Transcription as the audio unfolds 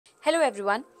Hello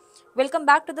everyone, welcome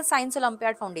back to the Science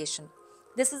Olympiad Foundation.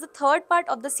 This is the third part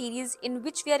of the series in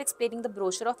which we are explaining the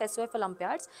brochure of SOF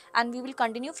Olympiads, and we will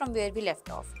continue from where we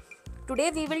left off. Today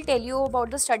we will tell you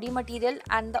about the study material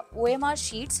and the OMR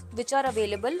sheets which are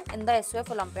available in the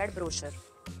SOF Olympiad brochure.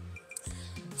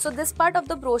 So this part of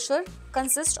the brochure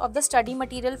consists of the study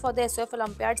material for the SOF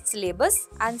Olympiad syllabus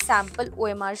and sample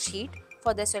OMR sheet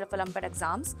for the SOF Olympiad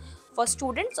exams for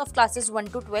students of classes 1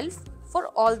 to 12 for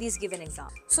all these given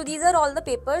exams. So these are all the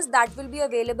papers that will be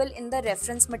available in the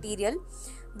reference material.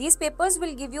 These papers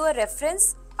will give you a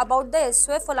reference about the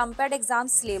SOF Olympiad exam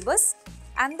syllabus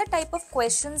and the type of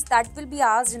questions that will be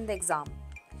asked in the exam.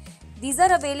 These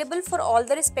are available for all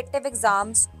the respective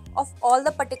exams of all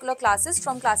the particular classes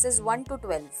from classes 1 to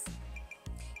 12.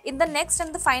 In the next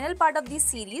and the final part of this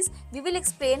series, we will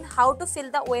explain how to fill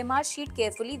the OMR sheet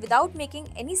carefully without making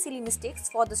any silly mistakes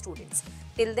for the students.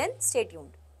 Till then, stay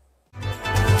tuned.